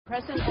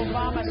President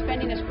Obama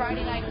spending his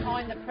Friday night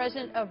calling the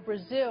president of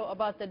Brazil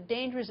about the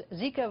dangerous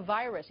Zika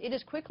virus. It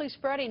is quickly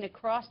spreading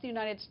across the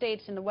United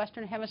States in the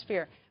Western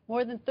Hemisphere.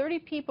 More than 30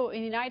 people in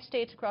the United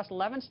States across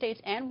 11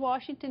 states and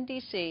Washington,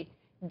 D.C.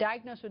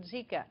 diagnosed with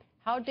Zika.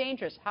 How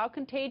dangerous? How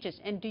contagious?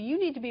 And do you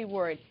need to be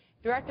worried?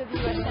 Director of the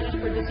U.S. Centers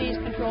for Disease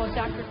Control,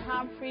 Dr.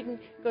 Frieden,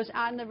 goes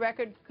on the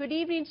record. Good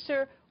evening,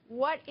 sir.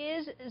 What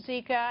is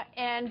Zika,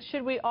 and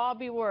should we all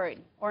be worried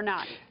or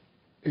not?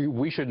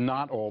 We should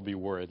not all be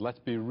worried. Let's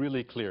be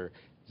really clear.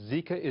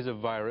 Zika is a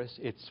virus.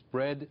 It's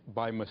spread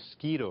by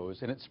mosquitoes,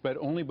 and it's spread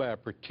only by a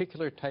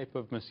particular type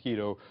of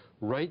mosquito.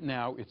 Right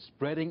now, it's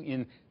spreading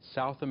in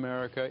South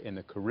America, in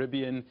the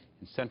Caribbean,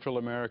 in Central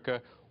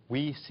America.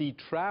 We see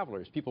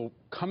travelers, people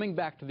coming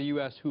back to the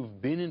U.S.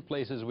 who've been in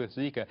places with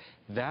Zika.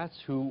 That's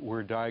who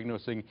we're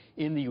diagnosing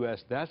in the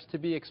U.S. That's to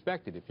be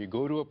expected. If you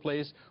go to a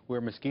place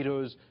where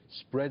mosquitoes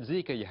spread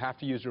Zika, you have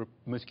to use a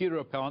mosquito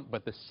repellent.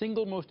 But the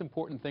single most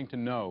important thing to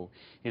know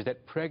is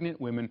that pregnant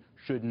women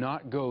should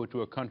not go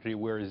to a country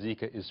where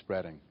Zika is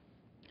spreading.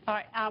 All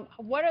right.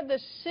 What are the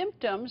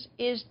symptoms?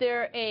 Is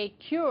there a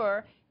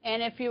cure?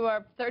 And if you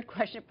are, third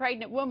question, a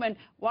pregnant woman,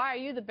 why are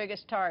you the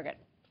biggest target?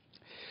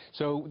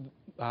 So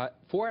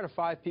 4 out of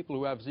 5 people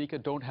who have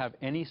Zika don't have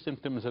any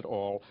symptoms at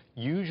all.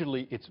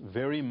 Usually it's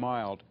very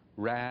mild,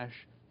 rash,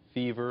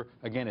 fever.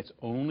 Again, it's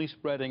only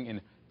spreading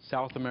in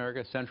South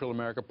America, Central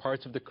America,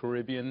 parts of the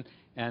Caribbean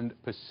and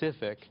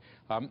Pacific.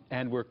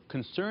 And we're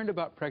concerned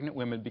about pregnant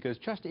women because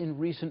just in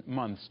recent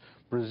months,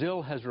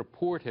 Brazil has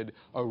reported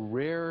a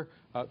rare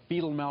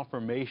fetal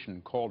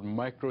malformation called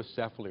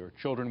microcephaly, or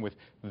children with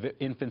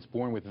infants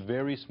born with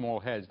very small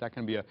heads. That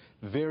can be a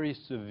very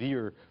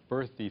severe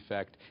birth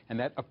defect, and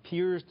that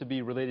appears to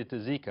be related to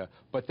Zika.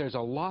 But there's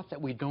a lot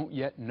that we don't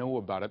yet know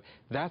about it.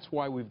 That's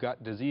why we've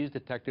got disease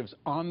detectives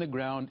on the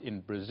ground in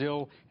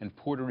Brazil and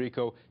Puerto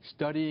Rico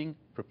studying,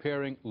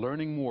 preparing,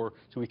 learning more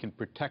so we can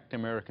protect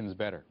Americans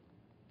better.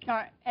 All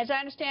right. As I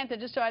understand it,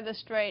 just so I have this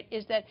straight,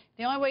 is that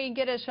the only way you can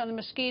get it is from the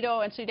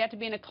mosquito, and so you'd have to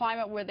be in a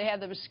climate where they have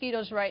the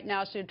mosquitoes right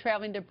now, so you're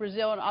traveling to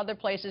Brazil and other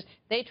places.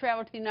 They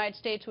travel to the United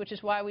States, which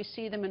is why we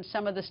see them in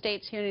some of the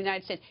states here in the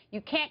United States.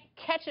 You can't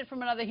catch it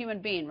from another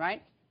human being,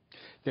 right?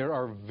 There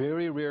are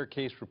very rare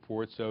case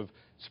reports of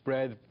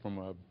spread from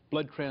a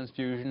blood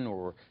transfusion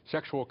or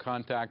sexual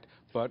contact,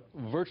 but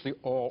virtually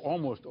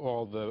almost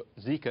all the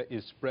Zika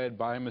is spread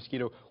by a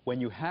mosquito.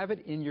 When you have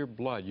it in your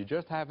blood, you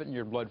just have it in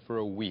your blood for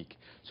a week.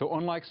 So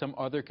unlike some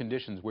other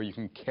conditions where you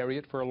can carry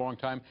it for a long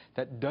time,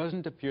 that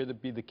doesn't appear to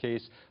be the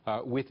case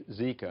with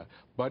Zika.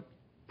 But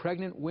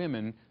pregnant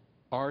women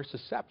are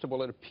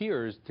susceptible, it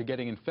appears, to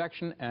getting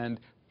infection and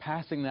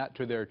passing that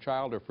to their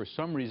child, or for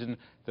some reason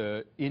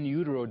the in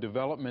utero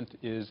development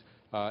is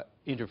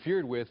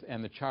interfered with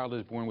and the child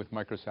is born with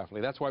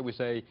microcephaly. That's why we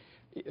say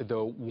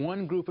the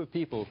one group of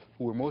people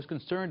who we're most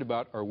concerned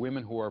about are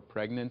women who are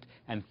pregnant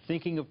and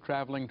thinking of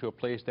traveling to a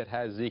place that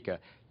has Zika.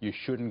 You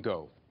shouldn't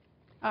go.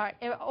 All right.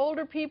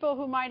 Older people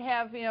who might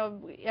have,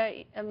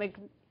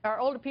 our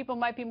older people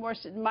might be more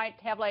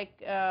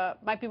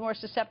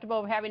susceptible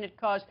of having it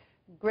cause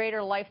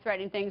greater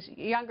life-threatening things.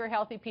 Younger,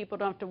 healthy people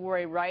don't have to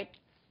worry, right?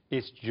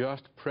 It's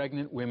just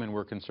pregnant women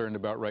we're concerned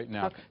about right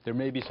now. Okay. There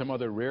may be some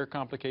other rare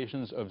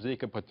complications of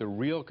Zika, but the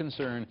real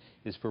concern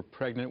is for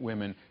pregnant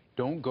women.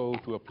 Don't go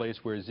to a place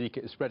where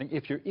Zika is spreading.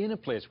 If you're in a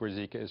place where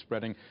Zika is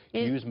spreading,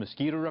 use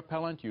mosquito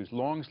repellent, use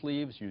long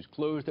sleeves, use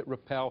clothes that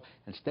repel,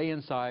 and stay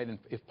inside, and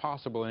if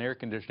possible, in air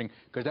conditioning,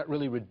 because that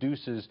really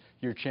reduces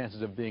your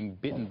chances of being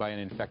bitten by an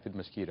infected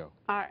mosquito.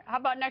 All right. How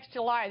about next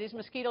July? Are these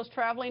mosquitoes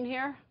traveling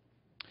here?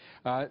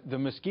 The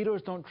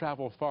mosquitoes don't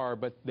travel far,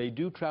 but they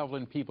do travel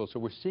in people. So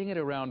we're seeing it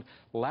around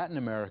Latin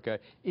America.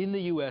 In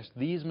the U.S.,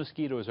 these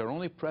mosquitoes are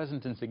only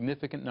present in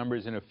significant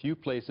numbers in a few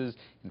places,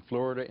 in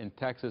Florida, in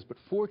Texas. But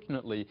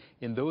fortunately,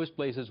 in those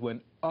places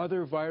when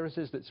other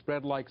viruses that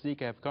spread like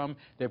Zika have come,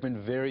 there have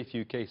been very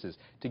few cases.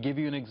 To give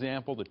you an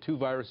example, the 2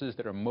 viruses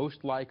that are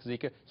most like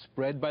Zika,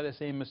 spread by the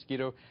same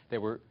mosquito, there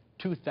were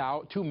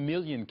 2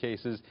 million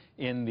cases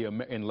in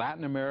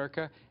Latin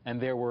America, and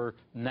there were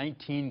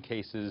 19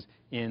 cases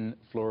in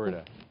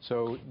Florida.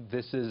 So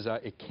this is,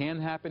 it can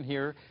happen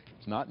here.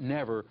 It's not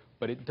never,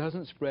 but it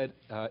doesn't spread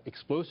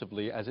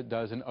explosively as it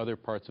does in other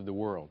parts of the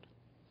world.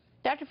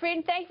 Dr.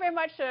 Frieden, thank you very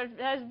much, sir.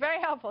 That was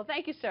very helpful.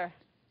 Thank you, sir.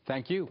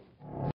 Thank you.